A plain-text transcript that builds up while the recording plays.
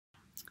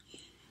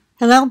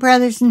Hello,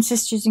 brothers and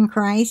sisters in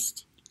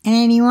Christ, and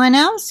anyone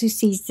else who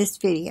sees this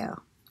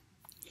video.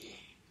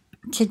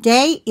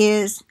 Today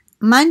is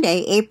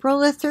Monday, April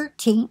the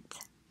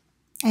 13th,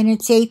 and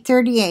it's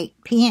 8:38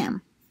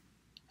 p.m.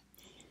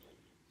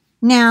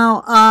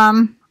 Now,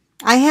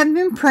 I have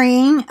been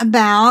praying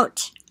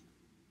about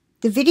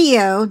the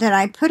video that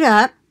I put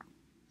up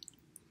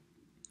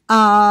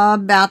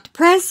about the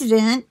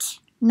president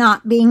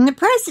not being the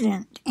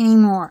president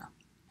anymore.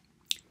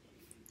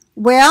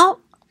 Well,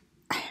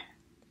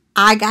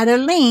 I got a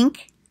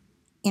link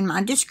in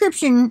my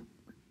description.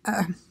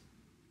 I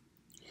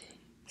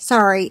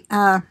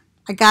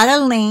got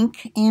a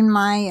link in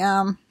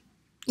my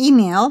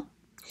email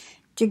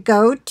to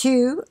go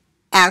to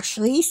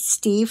actually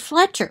Steve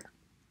Fletcher,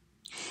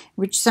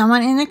 which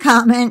someone in the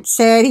comments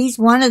said he's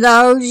one of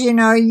those,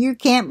 you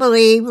can't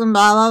believe, and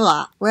blah, blah,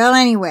 blah. Well,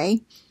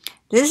 anyway,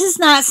 this is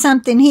not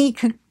something he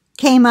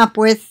came up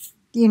with.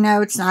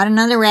 It's not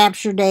another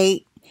rapture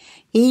date.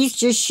 He's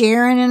just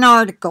sharing an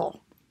article.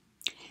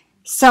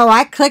 So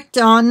I clicked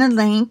on the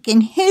link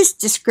in his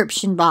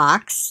description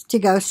box to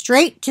go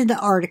straight to the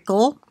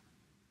article.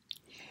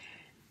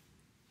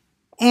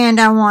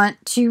 And I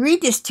want to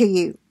read this to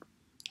you.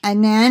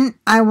 And then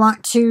I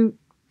want to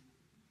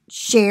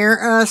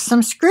share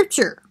some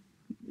scripture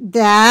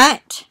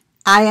that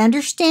I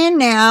understand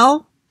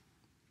now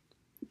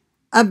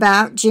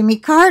about Jimmy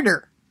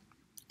Carter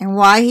and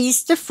why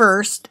he's the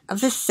first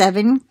of the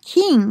 7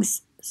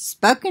 kings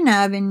spoken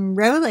of in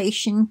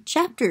Revelation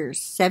chapter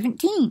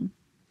 17.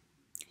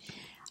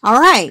 All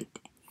right,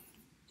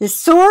 the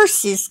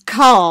source is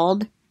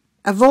called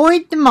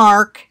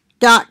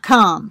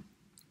avoidthemark.com.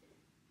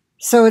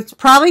 So it's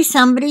probably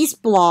somebody's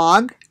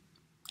blog,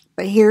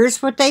 but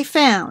here's what they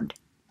found.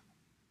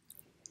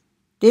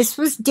 This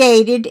was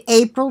dated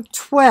April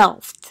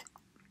 12th,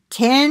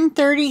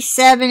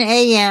 10:37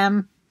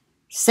 a.m.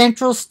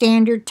 Central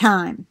Standard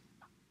Time.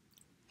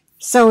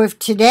 So if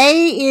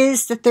today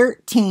is the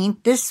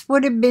 13th, this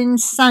would have been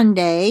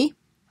Sunday,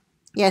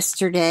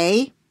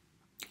 yesterday.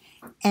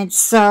 And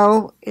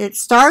so it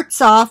starts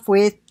off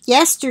with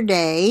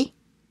yesterday,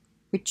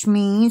 which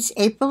means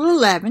April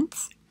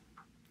 11th.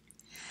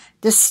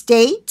 The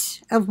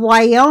state of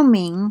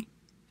Wyoming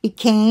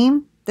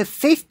became the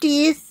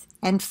 50th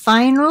and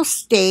final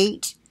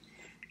state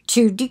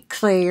to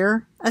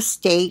declare a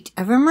state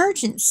of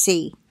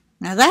emergency.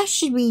 Now that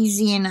should be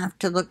easy enough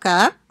to look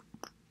up.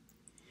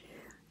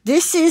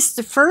 This is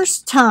the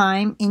first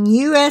time in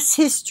U.S.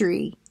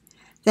 history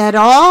that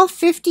all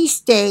 50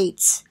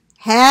 states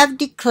have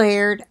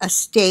declared a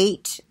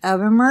state of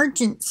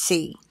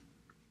emergency.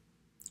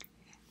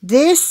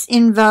 This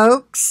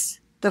invokes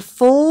the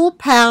full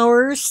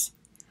powers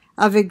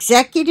of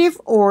Executive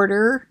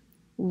Order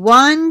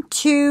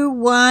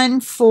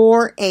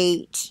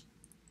 12148,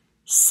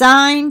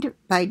 signed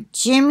by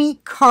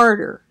Jimmy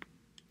Carter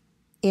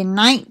in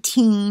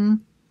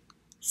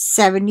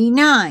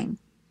 1979.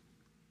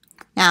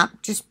 Now,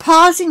 just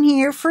pausing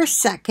here for a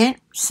second,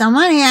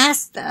 someone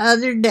asked the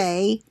other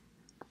day,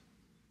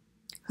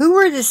 who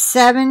are the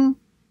seven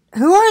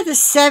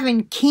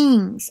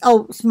kings?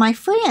 Oh, it was my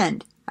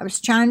friend. I was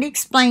trying to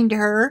explain to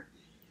her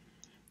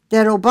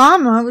that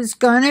Obama was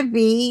going to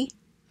be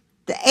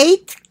the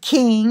 8th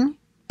king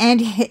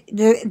and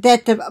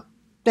that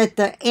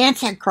the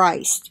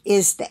Antichrist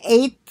is the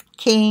 8th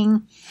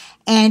king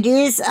and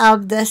is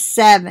of the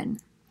 7.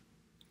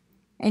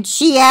 And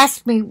she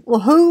asked me,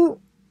 well,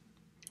 who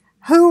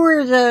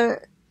are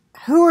the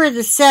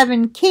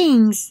 7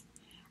 kings?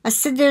 I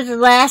said they're the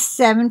last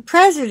 7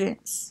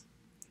 presidents.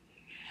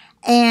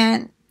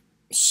 And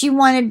she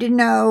wanted to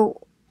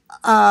know,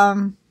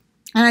 and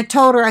I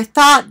told her I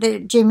thought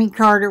that Jimmy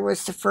Carter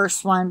was the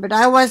first one, but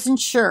I wasn't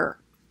sure.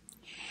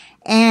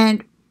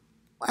 And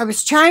I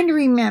was trying to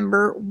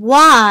remember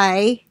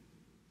why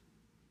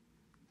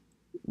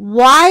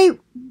would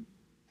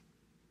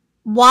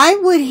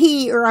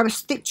he, or I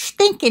was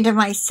thinking to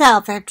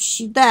myself after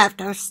she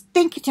left, I was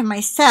thinking to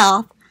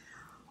myself,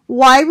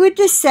 why would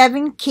the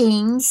 7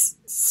 kings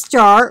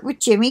start with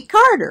Jimmy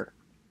Carter?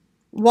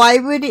 Why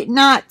would it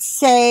not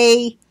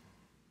say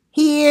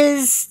he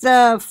is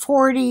the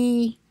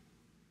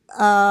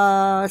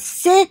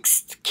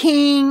 46th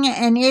king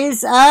and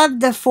is of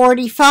the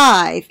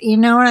 45? You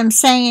know what I'm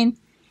saying?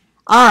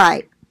 All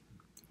right.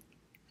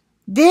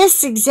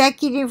 This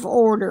executive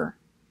order,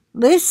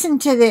 listen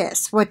to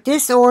this, what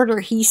this order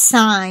he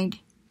signed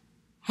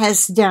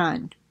has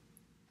done.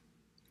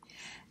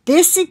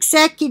 This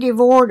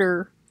executive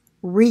order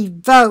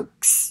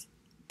revokes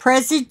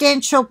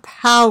presidential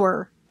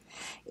power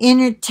in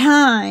a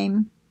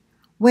time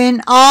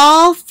when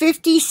all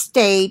 50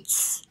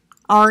 states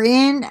are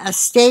in a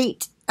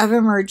state of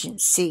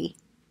emergency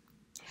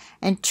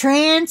and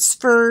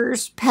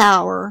transfers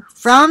power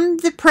from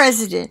the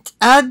President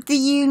of the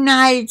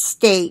United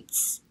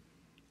States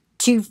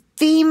to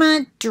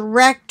FEMA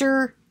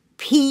Director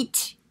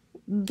Pete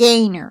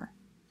Gaynor.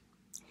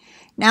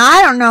 Now,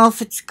 I don't know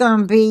if it's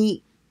going to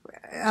be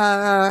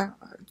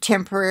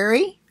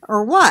temporary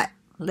or what.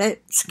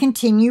 Let's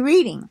continue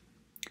reading.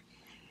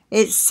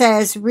 it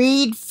says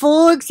read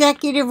full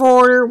Executive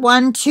Order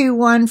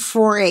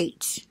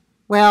 12148.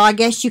 Well, I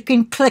guess you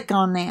can click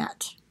on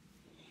that.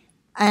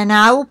 And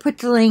I will put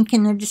the link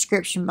in the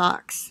description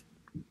box.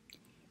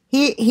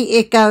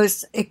 It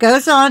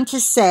goes on to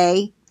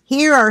say,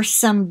 here are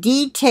some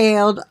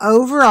detailed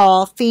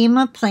overall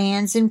FEMA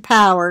plans and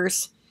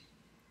powers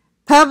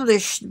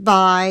published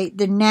by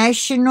the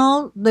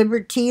National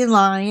Liberty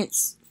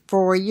Alliance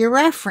for your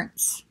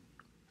reference.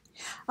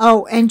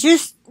 Oh, and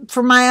just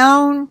for my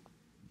own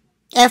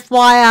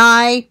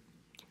FYI,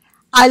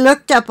 I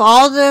looked up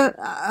all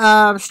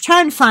I was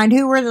trying to find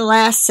who were the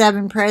last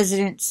 7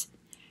 presidents,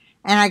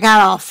 and I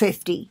got all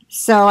 50.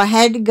 So I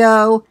had to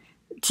go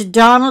to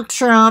Donald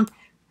Trump,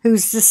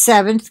 who's the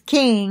 7th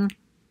king,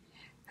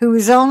 who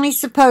was only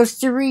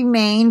supposed to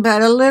remain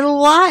but a little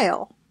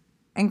while,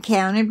 and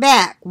counted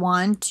back.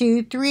 1,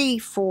 2, 3,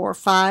 4,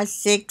 5,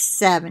 6,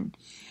 7.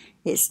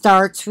 It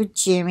starts with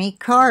Jimmy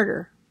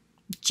Carter,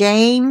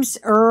 James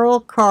Earl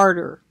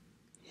Carter,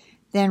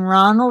 then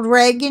Ronald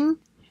Reagan,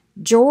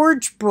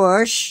 George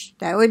Bush,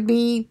 that would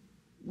be,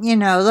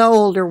 the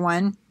older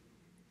one,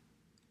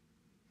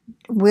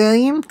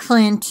 William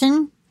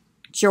Clinton,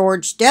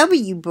 George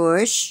W.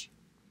 Bush,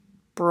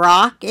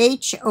 Barack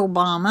H.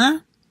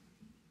 Obama,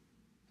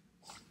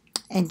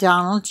 and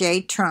Donald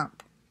J.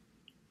 Trump.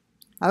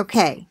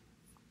 Okay,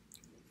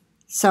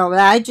 so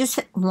I just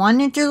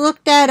wanted to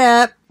look that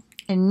up,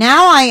 and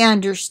now I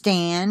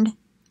understand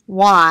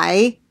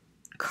why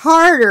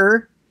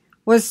Carter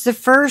was the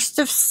first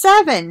of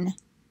 7.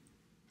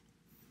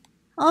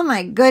 Oh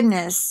my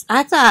goodness,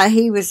 I thought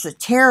he was a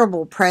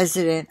terrible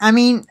president. I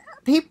mean,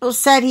 people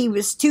said he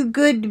was too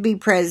good to be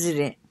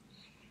president.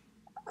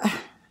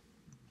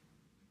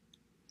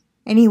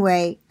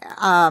 Anyway,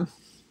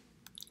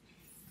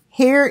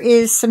 here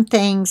is some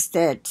things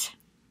that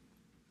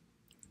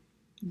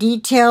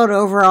detailed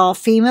overall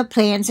FEMA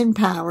plans and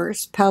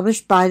powers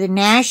published by the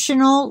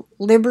National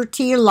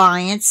Liberty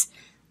Alliance,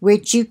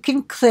 which you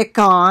can click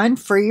on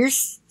for your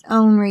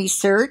own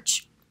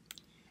research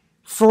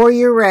for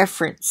your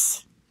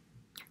reference.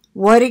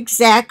 What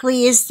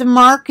exactly is the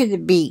mark of the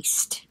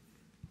beast?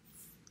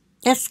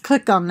 Let's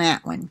click on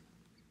that one.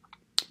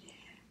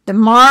 The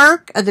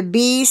mark of the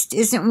beast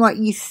isn't what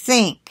you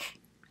think.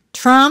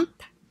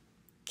 Trump,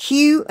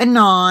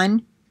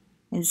 QAnon,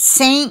 and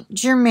Saint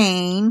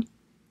Germain,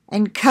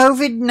 and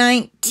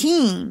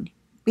COVID-19.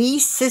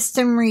 Beast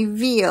system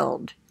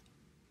revealed.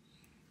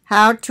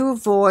 How to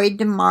avoid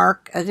the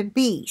mark of the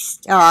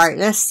beast. Alright,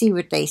 let's see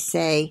what they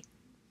say.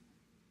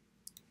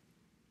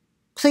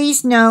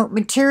 Please note,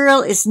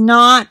 material is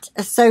not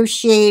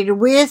associated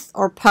with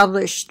or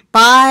published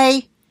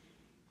by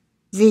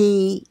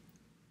the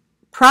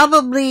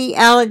Probably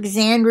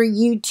Alexandra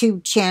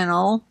YouTube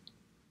channel.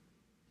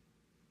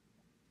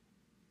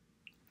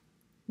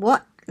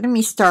 What? Let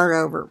me start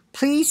over.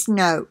 Please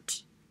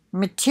note,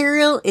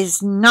 material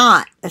is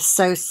not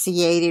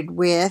associated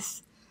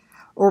with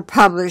or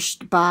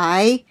published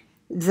by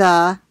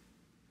the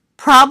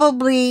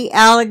Probably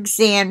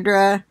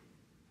Alexandra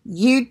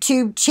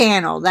YouTube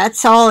channel.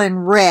 That's all in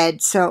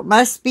red, so it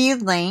must be a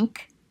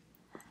link.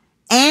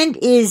 And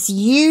is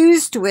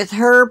used with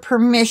her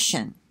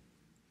permission.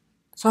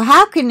 So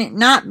how can it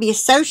not be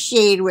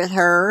associated with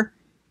her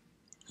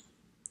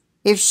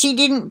if she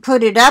didn't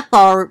put it up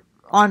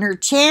on her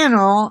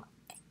channel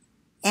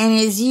and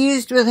is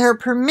used with her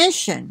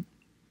permission?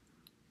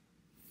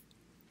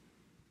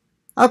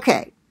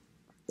 Okay,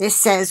 this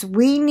says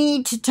we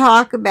need to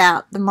talk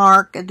about the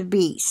mark of the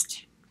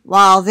beast.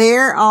 While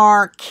there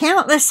are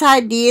countless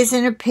ideas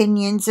and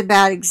opinions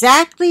about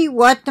exactly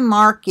what the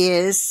mark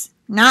is,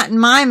 not in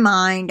my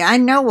mind, I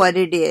know what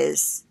it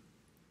is.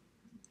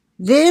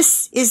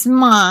 This is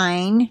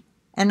mine,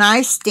 and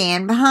I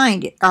stand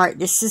behind it. All right,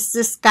 this is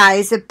this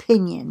guy's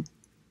opinion.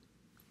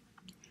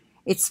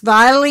 It's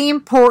vitally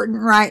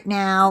important right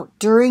now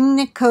during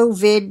the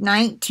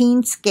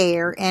COVID-19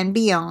 scare and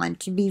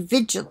beyond to be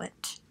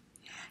vigilant.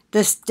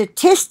 The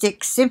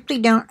statistics simply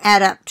don't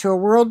add up to a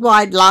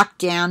worldwide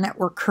lockdown that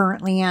we're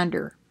currently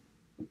under.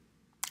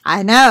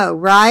 I know,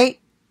 right?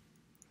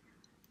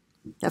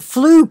 The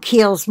flu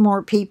kills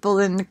more people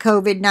than the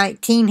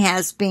COVID-19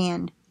 has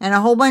been. And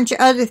a whole bunch of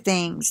other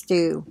things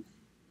do.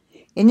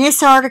 In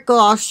this article,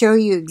 I'll show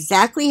you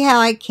exactly how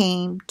I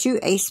came to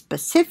a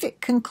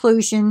specific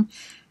conclusion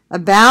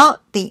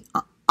about the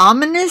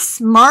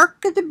ominous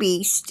mark of the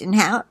beast and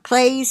how it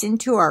plays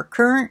into our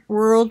current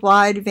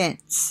worldwide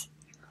events.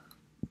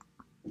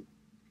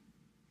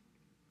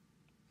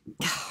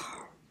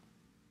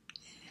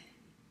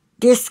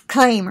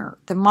 Disclaimer,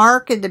 the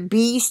mark of the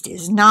beast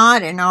is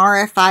not an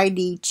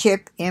RFID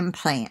chip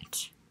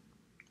implant.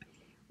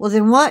 Well,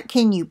 then what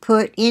can you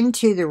put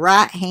into the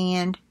right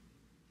hand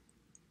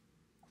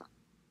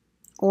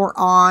or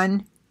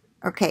on?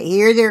 Okay,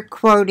 here they're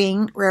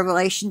quoting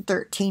Revelation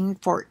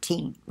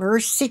 13:14.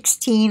 Verse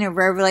 16 of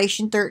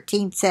Revelation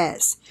 13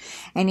 says,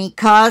 And he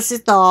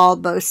causeth all,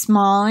 both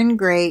small and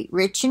great,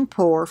 rich and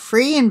poor,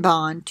 free and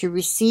bond, to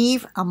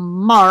receive a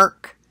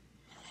mark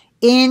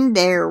in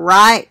their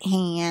right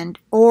hand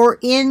or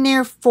in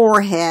their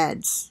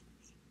foreheads,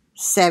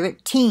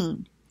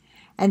 17,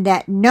 and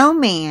that no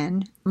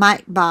man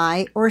might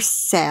buy or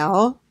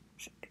sell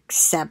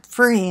except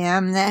for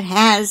him that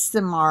has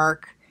the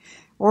mark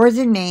or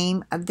the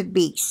name of the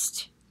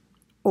beast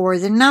or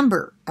the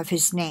number of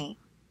his name.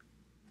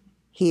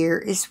 Here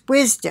is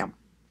wisdom.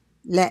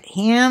 Let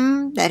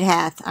him that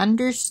hath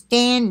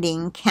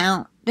understanding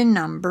count the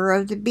number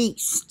of the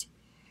beast,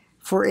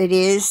 for it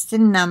is the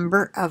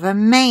number of a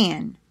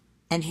man,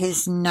 and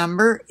his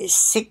number is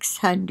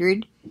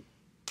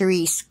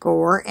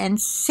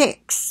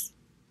 666.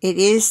 It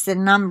is the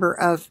number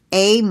of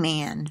a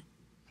man.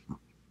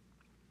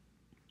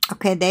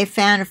 Okay, they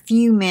found a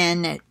few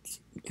men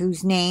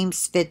whose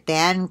names fit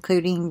that,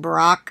 including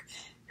Barack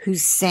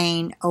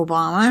Hussein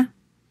Obama.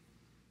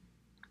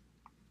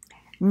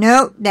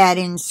 Note that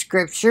in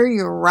Scripture,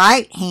 your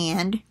right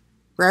hand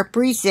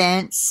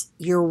represents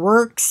your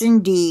works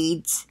and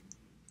deeds,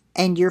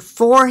 and your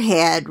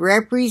forehead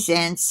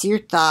represents your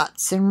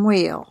thoughts and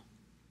will.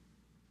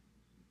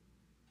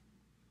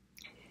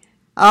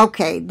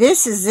 Okay,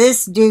 this is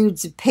this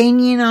dude's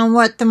opinion on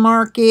what the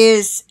mark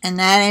is, and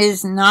that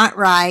is not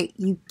right.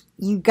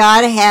 You got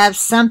to have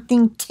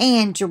something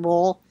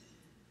tangible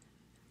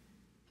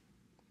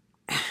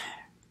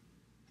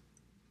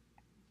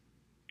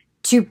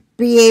to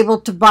be able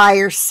to buy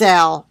or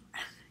sell.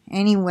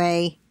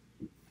 Anyway,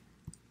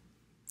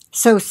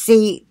 so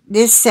see,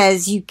 this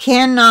says you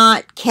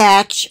cannot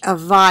catch a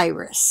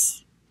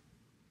virus.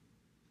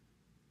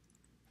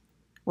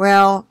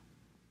 Well,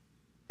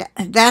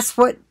 that's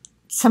what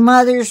some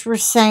others were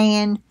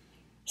saying.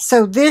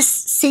 So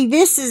this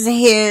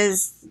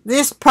is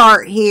this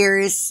part here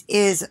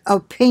is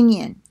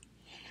opinion.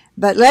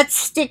 But let's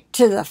stick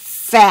to the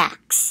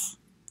facts.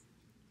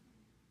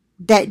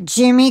 That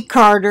Jimmy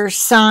Carter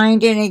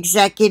signed an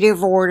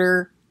executive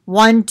order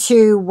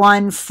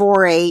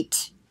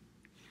 12148.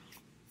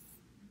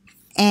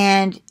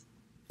 And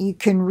you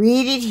can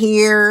read it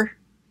here.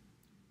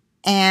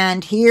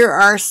 And here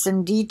are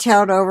some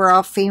detailed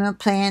overall FEMA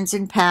plans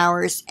and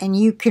powers, and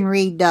you can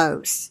read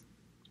those.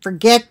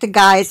 Forget the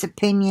guy's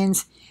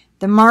opinions.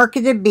 The mark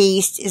of the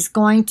beast is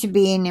going to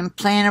be an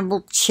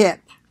implantable chip.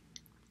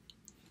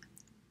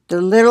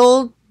 The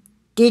little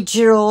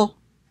digital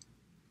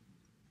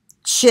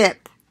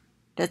chip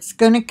that's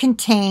going to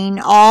contain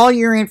all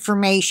your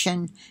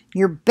information,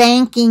 your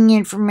banking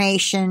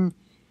information,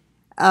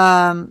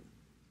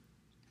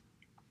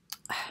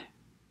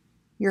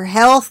 your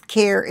health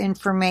care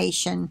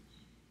information,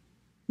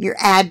 your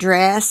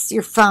address,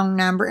 your phone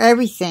number,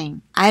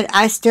 everything.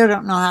 I still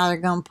don't know how they're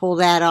going to pull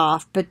that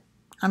off, but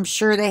I'm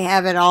sure they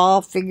have it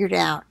all figured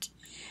out.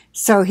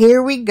 So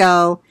here we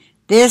go.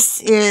 This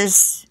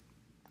is,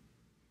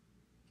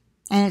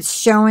 and it's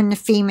showing the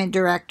FEMA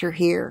director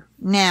here.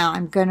 Now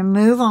I'm going to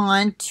move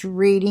on to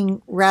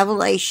reading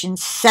Revelation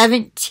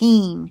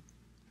 17.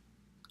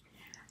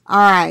 All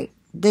right,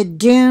 the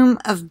doom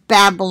of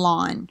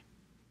Babylon.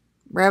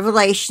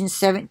 Revelation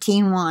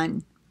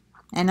 17:1,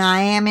 and I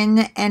am in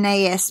the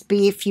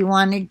NASB if you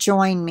want to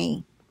join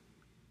me.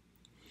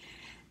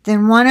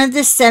 Then one of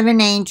the seven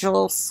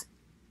angels,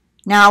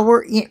 now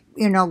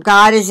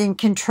God is in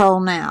control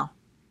now.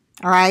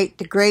 All right,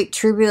 the great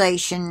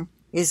tribulation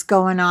is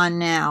going on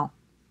now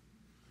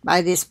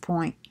by this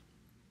point.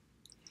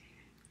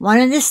 One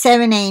of the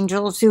seven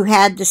angels who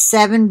had the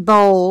seven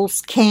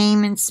bowls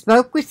came and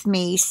spoke with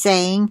me,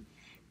 saying,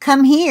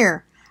 "Come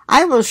here.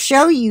 I will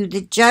show you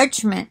the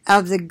judgment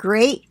of the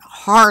great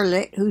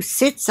harlot who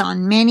sits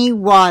on many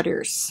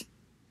waters,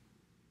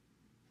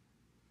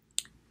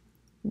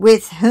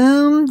 with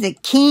whom the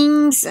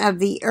kings of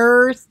the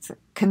earth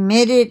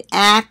committed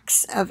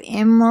acts of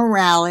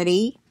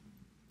immorality,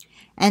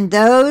 and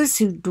those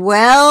who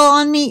dwell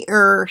on the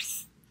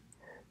earth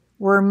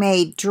were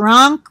made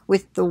drunk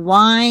with the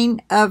wine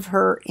of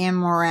her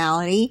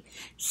immorality."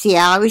 See,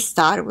 I always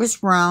thought it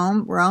was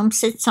Rome. Rome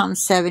sits on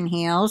 7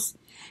 hills.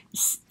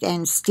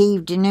 And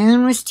Steve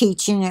Danoon was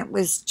teaching it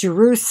was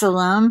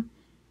Jerusalem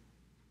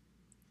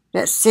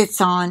that sits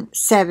on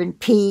 7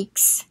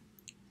 peaks.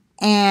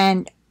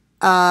 And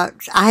I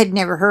had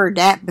never heard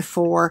that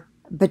before.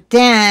 But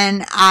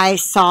then I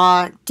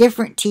saw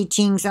different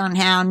teachings on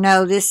how,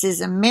 no, this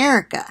is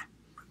America.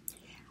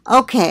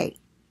 Okay,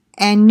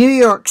 and New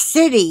York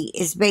City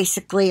is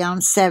basically on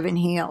 7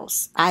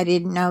 hills. I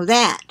didn't know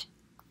that.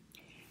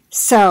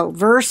 So,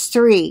 verse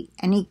 3,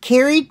 and he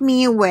carried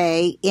me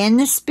away in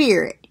the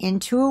spirit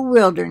into a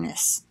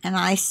wilderness, and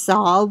I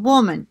saw a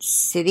woman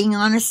sitting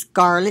on a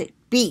scarlet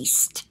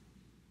beast,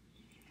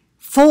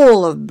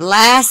 full of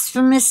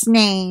blasphemous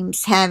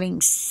names, having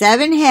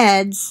 7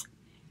 heads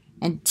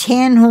and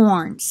 10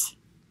 horns.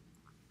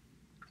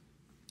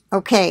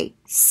 Okay,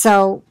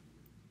 so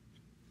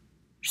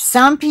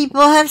some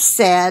people have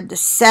said the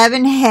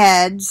 7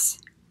 heads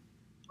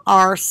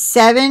are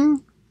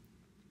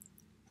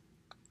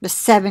the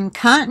 7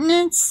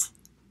 continents,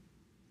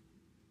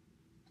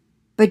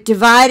 but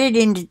divided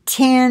into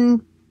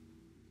 10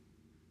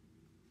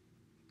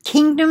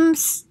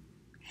 kingdoms.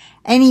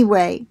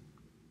 Anyway,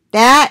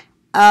 that,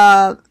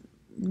 the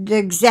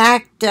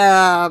exact,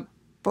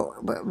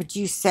 what would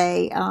you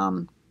say,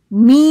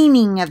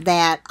 meaning of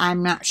that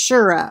I'm not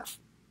sure of,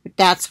 but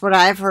that's what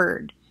I've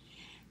heard.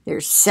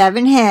 There's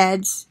 7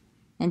 heads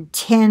and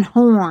 10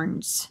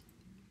 horns.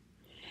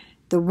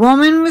 The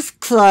woman was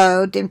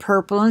clothed in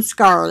purple and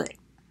scarlet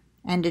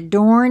and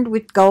adorned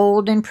with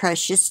gold and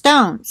precious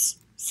stones.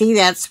 See,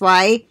 that's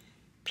why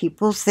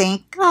people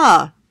think,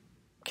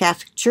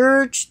 Catholic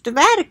Church, the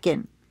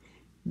Vatican.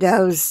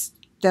 Those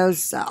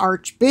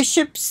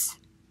archbishops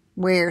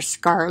wear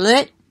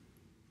scarlet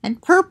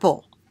and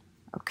purple,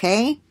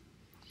 okay?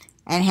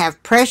 And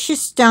have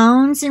precious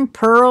stones and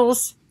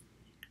pearls.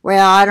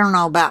 Well, I don't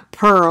know about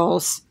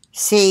pearls.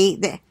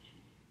 See,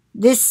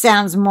 this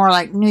sounds more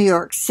like New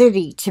York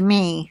City to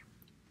me.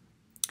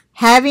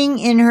 Having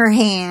in her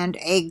hand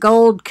a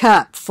gold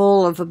cup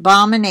full of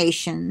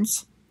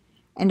abominations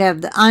and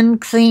of the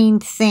unclean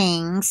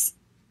things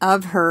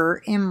of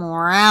her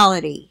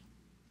immorality.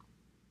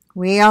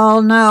 We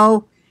all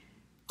know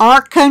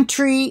our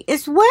country,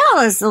 as well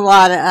as a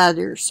lot of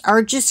others,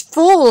 are just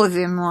full of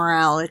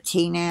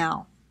immorality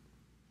now.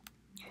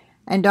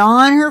 And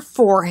on her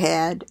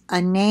forehead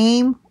a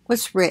name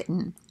was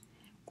written,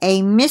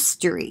 a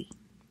mystery.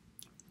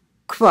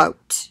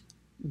 Quote,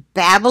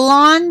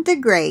 Babylon the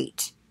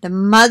Great, the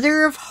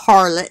mother of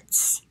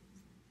harlots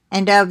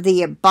and of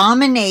the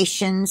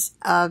abominations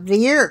of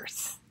the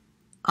earth.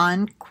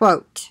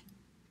 Unquote.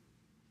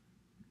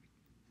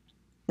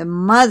 The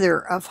mother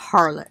of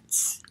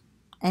harlots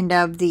and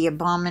of the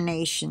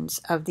abominations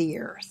of the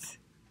earth.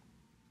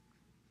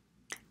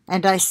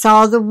 And I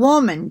saw the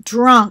woman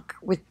drunk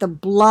with the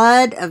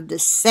blood of the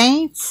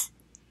saints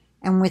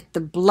and with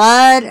the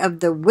blood of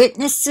the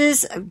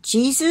witnesses of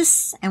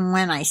Jesus, and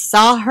when I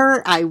saw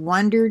her, I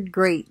wondered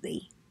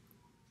greatly.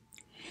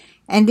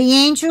 And the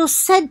angel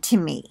said to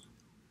me,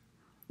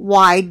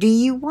 Why do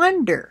you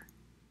wonder?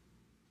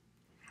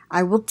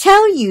 I will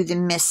tell you the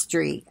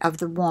mystery of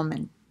the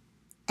woman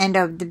and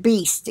of the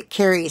beast that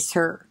carries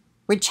her,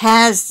 which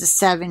has the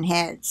 7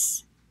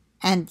 heads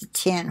and the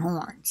 10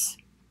 horns.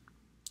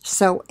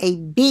 So a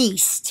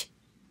beast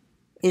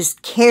is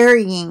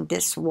carrying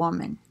this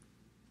woman.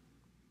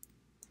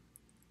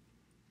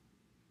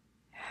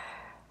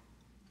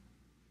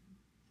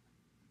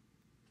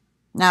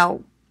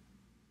 Now,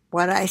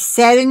 what I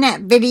said in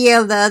that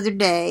video the other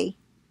day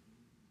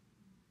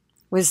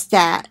was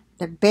that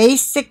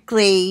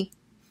basically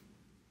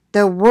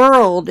the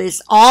world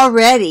is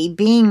already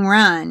being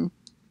run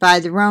by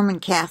the Roman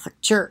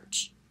Catholic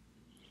Church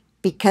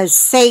because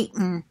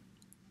Satan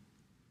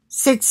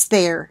sits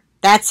there.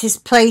 That's his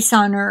place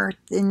on earth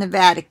in the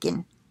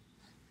Vatican.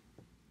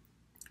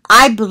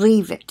 I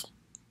believe it.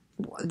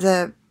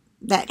 That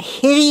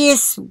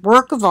hideous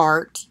work of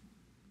art,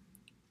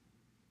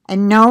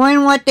 and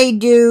knowing what they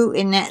do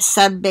in that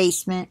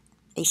sub-basement,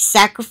 they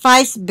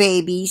sacrifice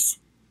babies.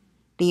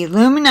 The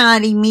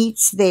Illuminati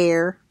meets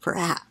there for,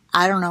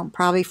 I don't know,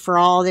 probably for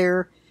all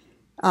their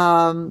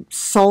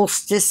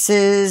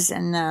solstices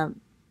and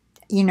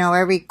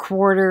every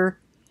quarter.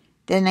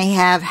 Then they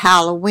have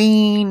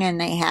Halloween and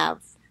they have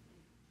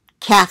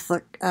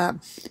Catholic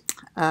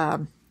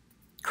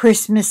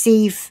Christmas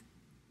Eve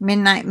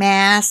midnight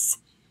mass.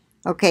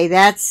 Okay,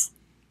 that's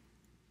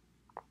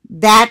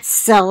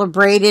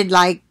celebrated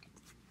like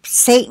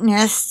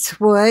Satanists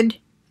would.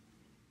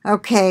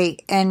 Okay,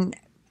 and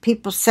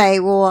people say,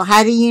 well,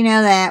 how do you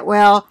know that?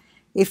 Well,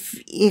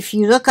 if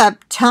you look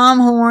up Tom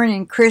Horn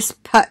and Chris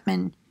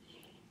Putman,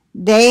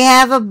 they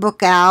have a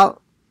book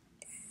out,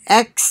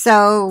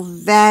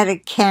 Exo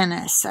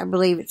Vaticanus, I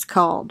believe it's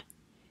called.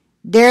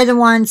 They're the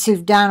ones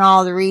who've done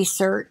all the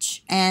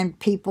research, and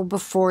people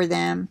before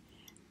them.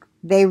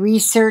 They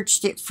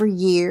researched it for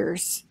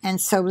years,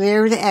 and so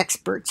they're the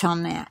experts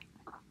on that.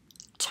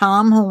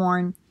 Tom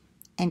Horn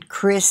and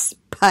Chris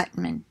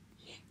Putman,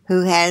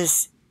 who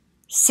has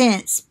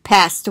since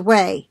passed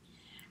away.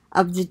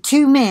 Of the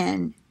 2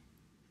 men,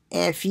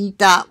 if you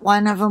thought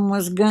one of them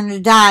was going to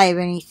die of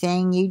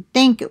anything, you'd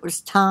think it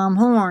was Tom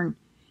Horn.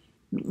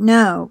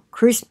 No,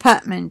 Chris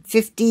Putman,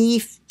 50,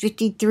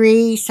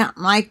 53,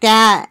 something like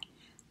that.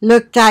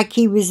 Looked like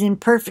he was in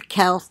perfect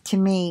health to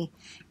me.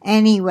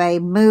 Anyway,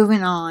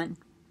 moving on.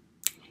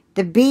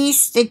 The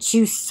beast that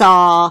you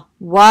saw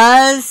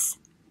was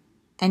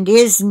and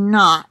is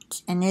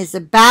not and is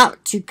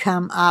about to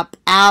come up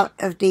out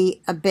of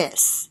the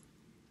abyss.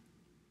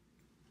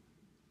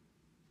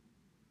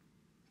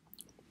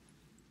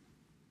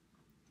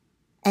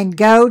 And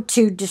go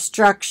to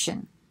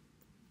destruction,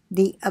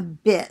 the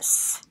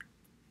abyss.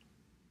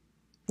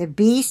 The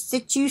beast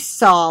that you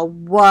saw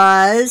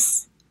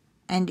was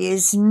and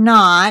is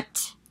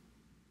not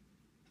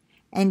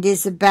and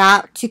is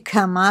about to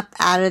come up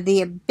out of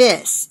the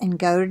abyss and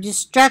go to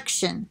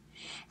destruction.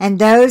 And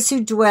those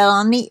who dwell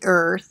on the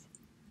earth,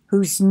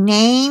 whose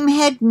name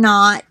had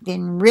not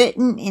been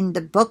written in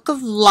the book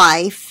of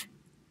life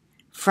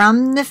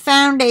from the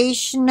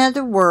foundation of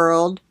the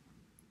world,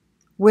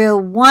 will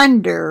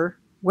wonder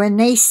when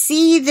they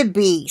see the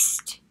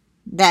beast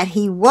that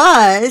he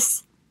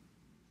was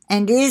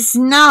and is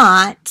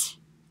not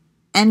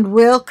and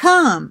will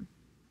come.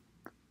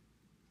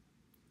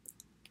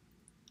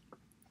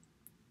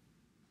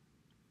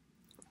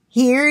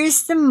 Here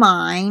is the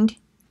mind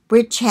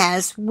which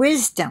has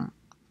wisdom.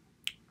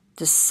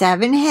 The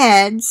 7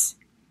 heads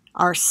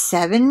are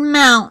 7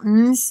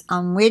 mountains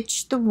on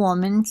which the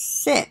woman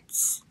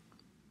sits.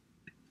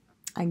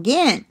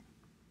 Again,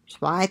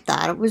 that's why I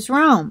thought it was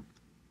Rome.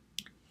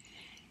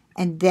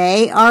 And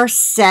they are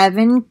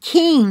 7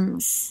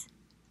 kings.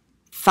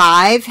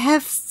 5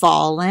 have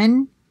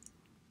fallen.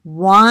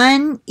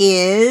 1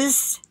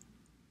 is,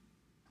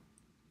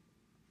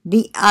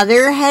 the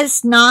other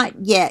has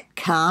not yet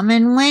come,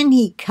 and when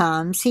he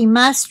comes, he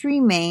must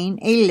remain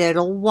a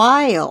little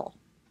while.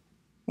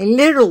 A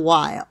little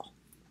while.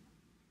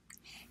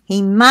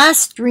 He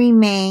must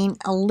remain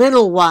a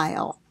little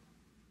while.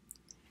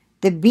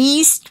 The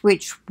beast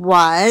which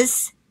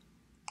was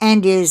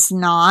and is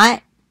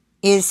not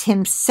is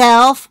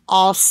himself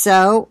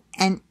also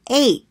an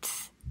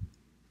 8th,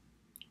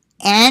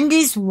 and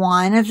is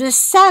one of the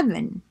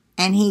 7,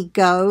 and he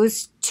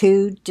goes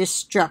to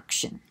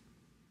destruction.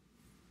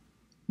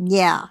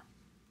 Yeah,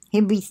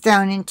 he'll be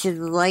thrown into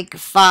the lake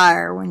of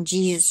fire when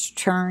Jesus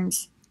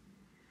returns.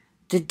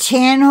 The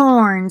 10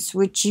 horns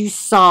which you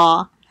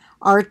saw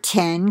are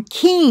 10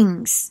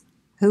 kings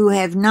who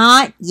have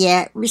not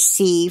yet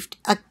received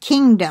a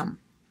kingdom,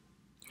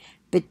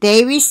 but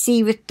they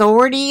receive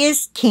authority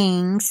as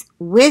kings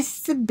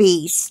with the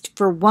beast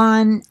for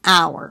 1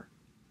 hour.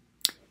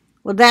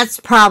 Well, that's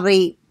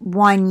probably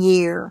 1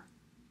 year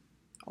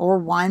or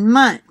 1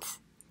 month.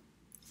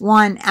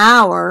 1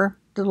 hour,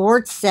 the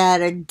Lord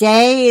said, a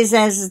day is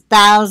as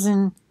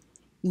 1,000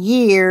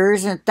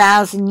 years, and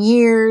 1,000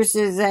 years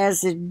is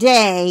as a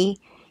day.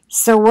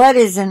 So what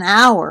is an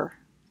hour?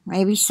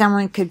 Maybe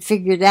someone could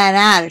figure that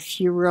out if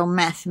you're real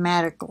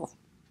mathematical.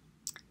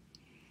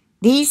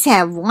 These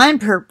have one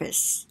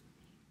purpose,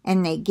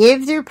 and they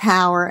give their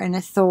power and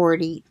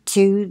authority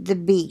to the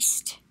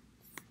beast.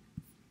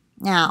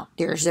 Now,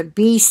 there's a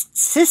beast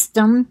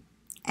system,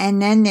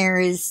 and then there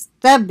is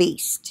the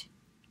beast,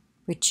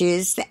 which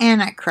is the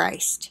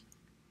Antichrist.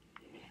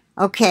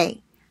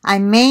 Okay, I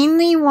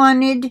mainly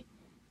wanted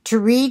to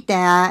read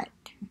that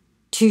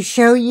to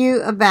show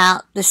you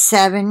about the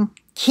 7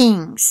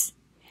 kings.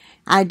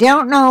 I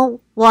don't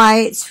know why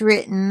it's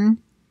written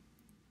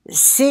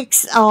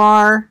 6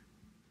 are,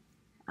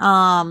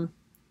 and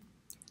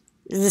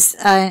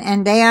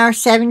they are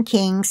 7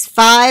 kings.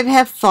 5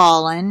 have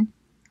fallen.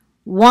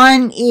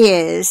 1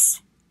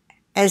 is,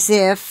 as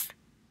if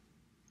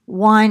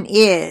 1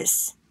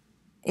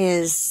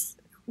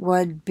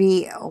 would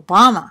be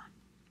Obama.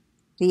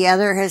 The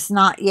other has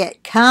not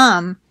yet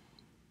come.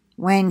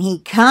 When he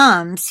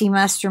comes, he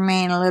must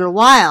remain a little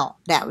while.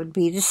 That would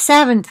be the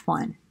 7th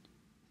one,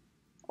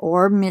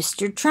 or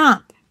Mr.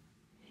 Trump.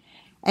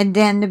 And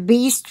then the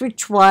beast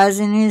which was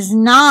and is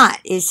not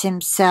is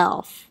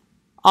himself,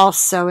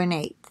 also an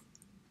 8th.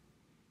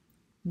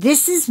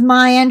 This is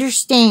my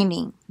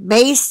understanding,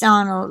 based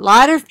on a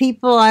lot of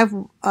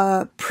people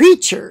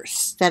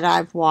preachers that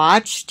I've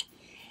watched.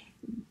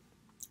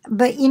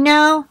 But you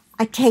know,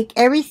 I take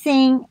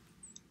everything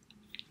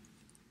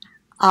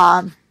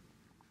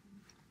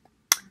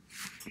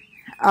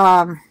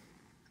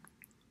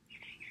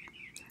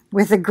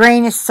with a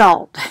grain of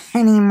salt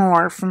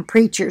anymore from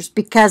preachers,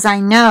 because I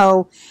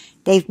know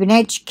they've been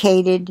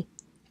educated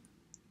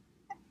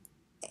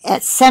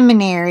at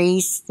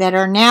seminaries that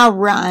are now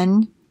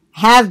run,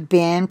 have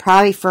been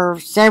probably for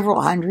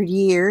several hundred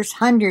years,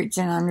 hundreds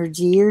and hundreds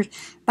of years,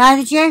 by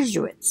the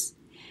Jesuits.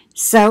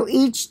 So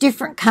each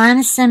different kind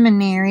of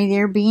seminary,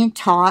 they're being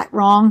taught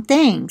wrong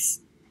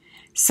things,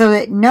 so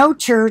that no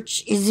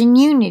church is in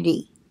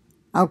unity,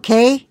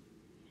 okay?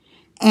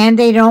 And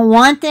they don't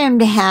want them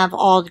to have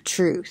all the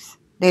truth.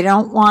 They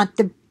don't want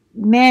the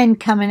men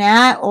coming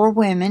out, or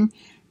women,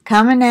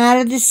 coming out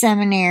of the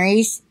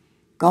seminaries,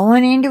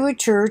 going into a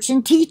church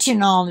and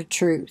teaching all the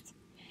truth.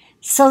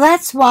 So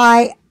that's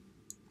why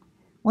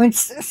when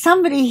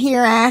somebody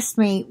here asked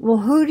me, well,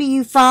 who do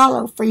you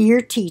follow for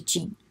your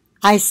teaching?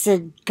 I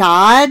said,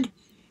 God,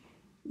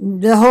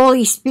 the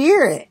Holy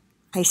Spirit.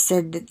 I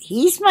said that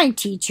He's my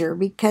teacher,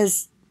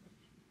 because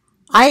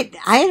I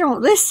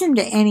don't listen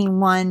to any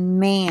one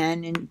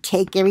man and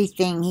take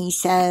everything he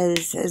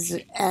says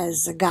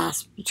as a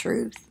gospel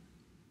truth.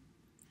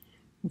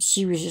 And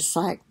she was just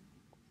like,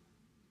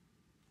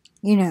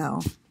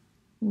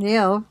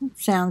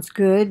 sounds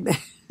good.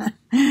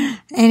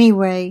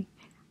 Anyway,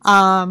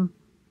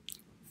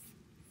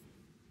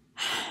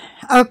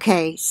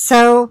 okay,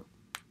 so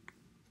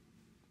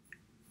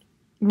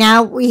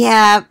now we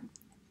have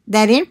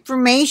that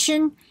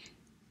information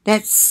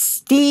that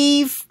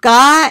Steve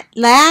got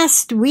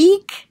last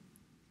week.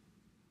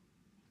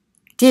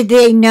 Did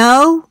they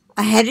know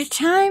ahead of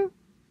time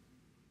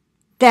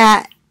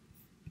that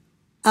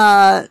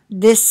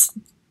this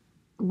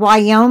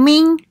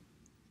Wyoming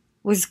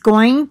was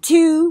going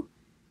to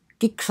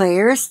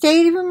declare a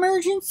state of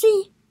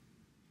emergency?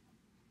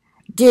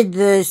 Did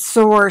the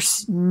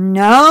source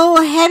know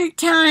ahead of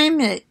time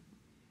that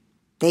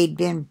they'd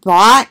been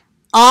bought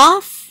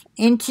off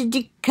into,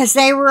 because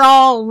they were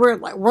all,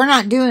 we're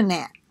not doing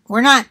that.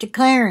 We're not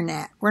declaring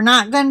that. We're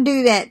not going to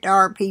do that to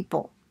our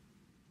people.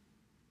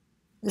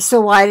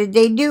 So why did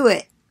they do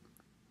it?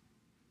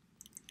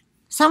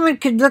 Someone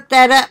could look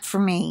that up for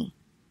me.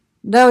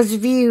 Those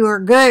of you who are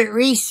good at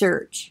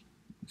research.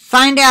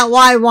 Find out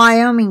why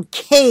Wyoming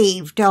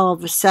caved all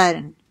of a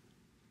sudden.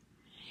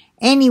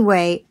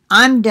 Anyway,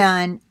 I'm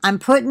done. I'm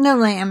putting the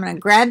link. I'm going to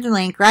grab the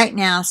link right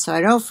now so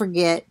I don't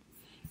forget.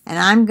 And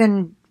I'm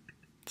going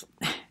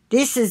to...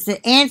 This is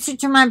the answer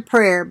to my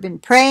prayer. I've been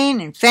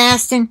praying and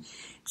fasting,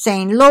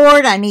 saying,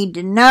 Lord, I need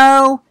to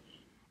know.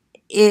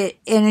 And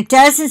it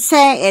doesn't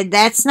say,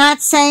 that's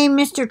not saying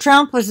Mr.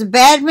 Trump was a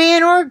bad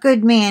man or a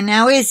good man,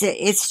 now is it?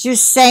 It's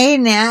just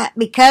saying that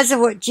because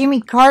of what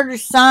Jimmy Carter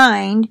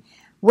signed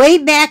way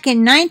back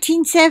in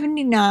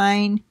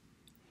 1979,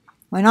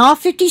 when all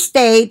 50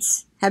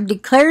 states have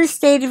declared a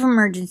state of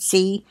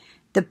emergency,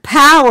 the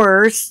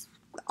powers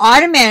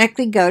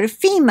automatically go to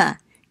FEMA.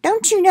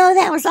 Don't you know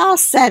that was all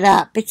set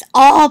up? It's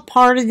all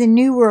part of the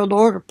New World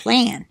Order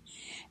plan.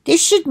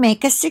 This should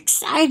make us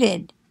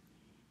excited.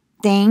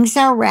 Things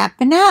are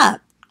wrapping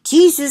up.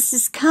 Jesus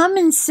is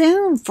coming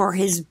soon for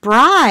his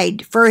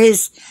bride, for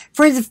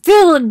the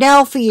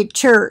Philadelphia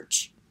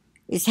church,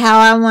 is how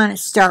I want to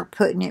start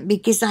putting it,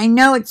 because I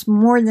know it's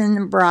more than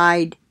the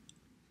bride.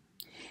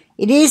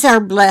 It is our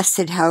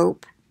blessed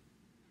hope.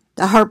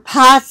 The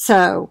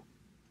harpazo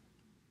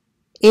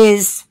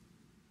is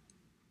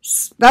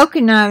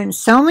spoken of in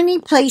so many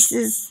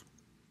places,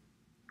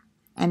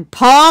 and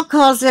Paul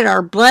calls it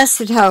our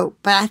blessed hope.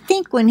 But I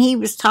think when he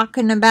was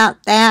talking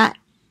about that,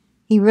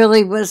 he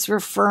really was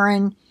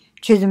referring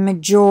to the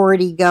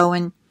majority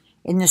going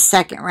in the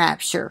second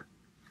rapture.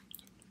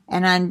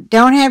 And I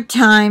don't have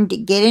time to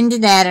get into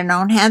that. I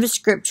don't have the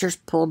scriptures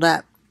pulled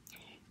up.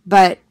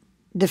 But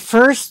the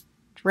first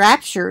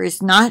rapture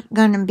is not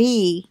going to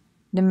be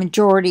the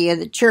majority of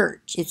the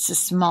church. It's a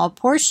small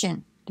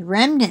portion, the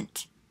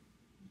remnant.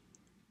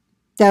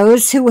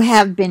 Those who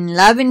have been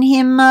loving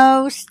him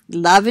most,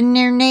 loving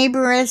their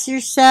neighbor as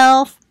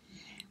yourself,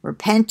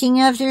 repenting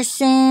of their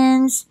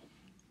sins,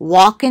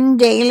 walking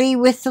daily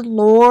with the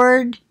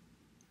Lord,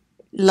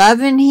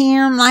 loving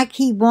him like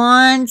he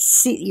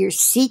wants. You're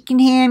seeking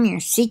him. You're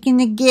seeking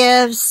the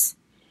gifts.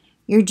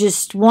 You're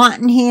just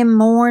wanting him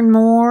more and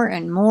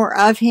more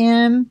of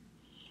him,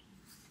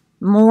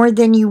 more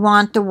than you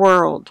want the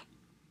world.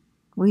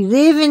 We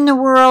live in the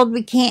world.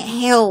 We can't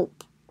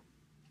help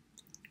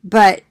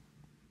but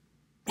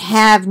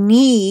have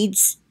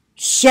needs: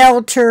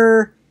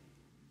 shelter,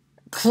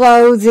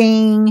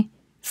 clothing,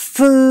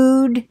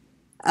 food,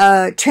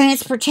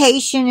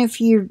 transportation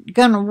if you're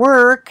going to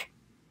work.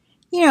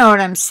 You know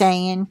what I'm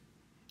saying.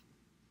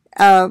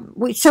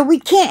 So we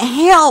can't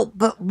help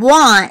but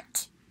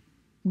want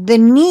the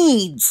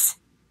needs.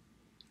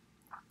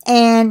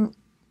 And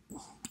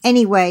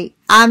anyway,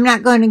 I'm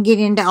not going to get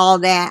into all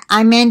that.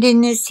 I'm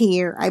ending this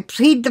here. I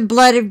plead the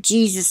blood of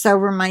Jesus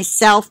over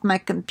myself, my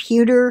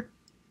computer,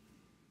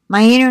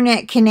 my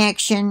internet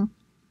connection.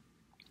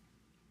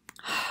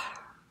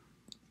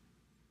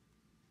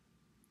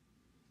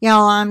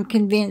 Y'all, I'm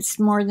convinced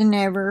more than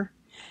ever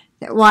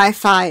that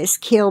Wi-Fi has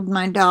killed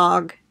my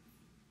dog.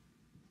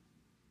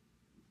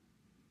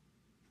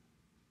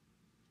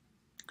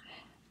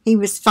 He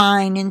was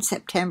fine in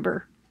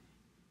September,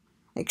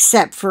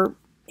 except for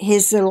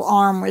his little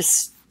arm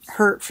was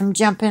hurt from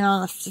jumping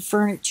on the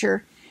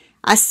furniture.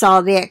 I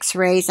saw the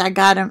x-rays. I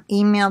got them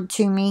emailed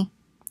to me.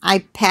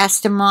 I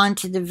passed him on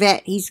to the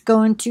vet he's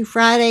going to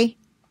Friday.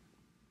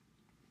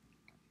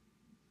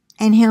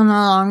 And he'll no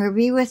longer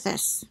be with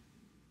us,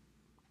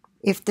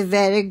 if the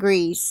vet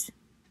agrees.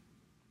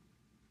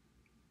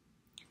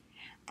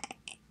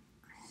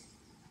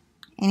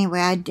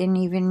 Anyway, I didn't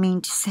even mean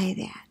to say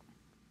that.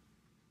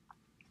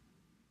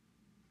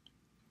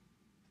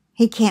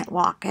 He can't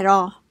walk at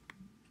all.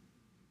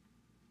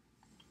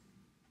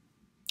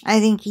 I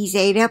think he's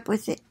ate up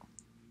with it.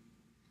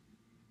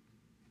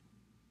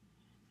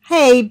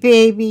 Hey,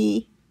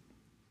 baby.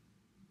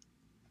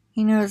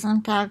 He knows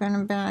I'm talking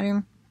about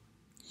him.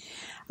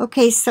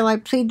 Okay, so I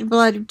plead the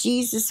blood of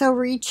Jesus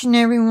over each and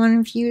every one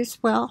of you as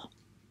well.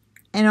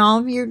 And all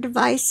of your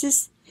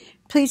devices.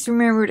 Please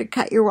remember to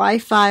cut your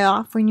Wi-Fi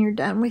off when you're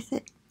done with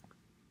it.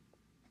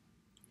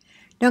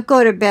 Don't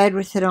go to bed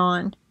with it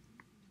on.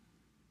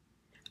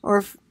 Or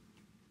if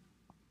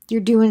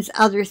you're doing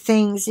other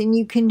things and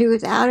you can do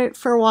without it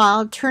for a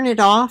while, turn it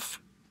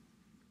off.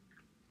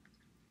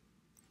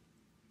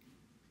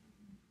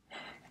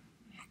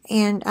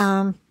 And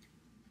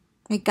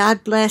may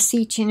God bless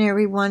each and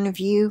every one of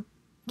you.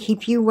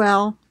 Keep you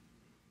well.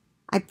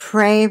 I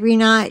pray every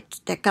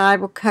night that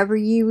God will cover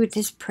you with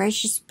his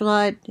precious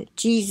blood,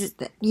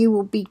 that you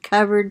will be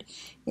covered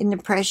in the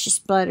precious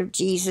blood of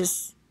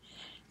Jesus,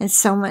 and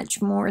so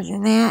much more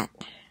than that.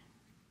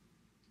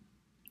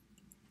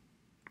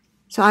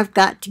 So I've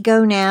got to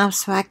go now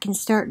so I can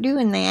start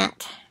doing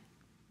that.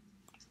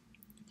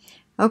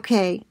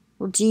 Okay,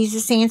 well,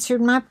 Jesus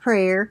answered my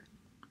prayer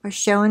by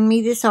showing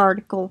me this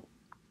article.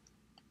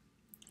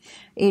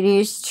 It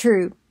is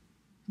true.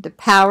 The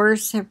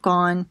powers have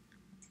gone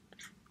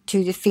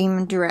to the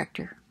FEMA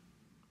director.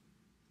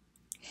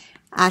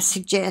 I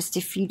suggest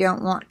if you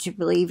don't want to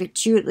believe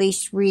it, you at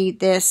least read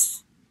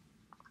this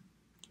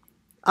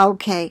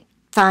Okay,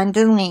 find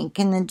the link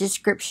in the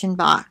description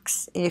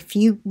box. If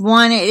you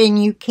want it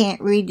and you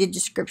can't read the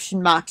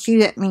description box, you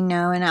let me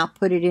know and I'll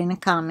put it in a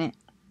comment.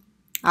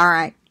 All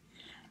right.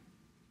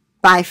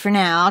 Bye for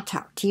now. I'll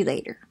talk to you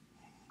later.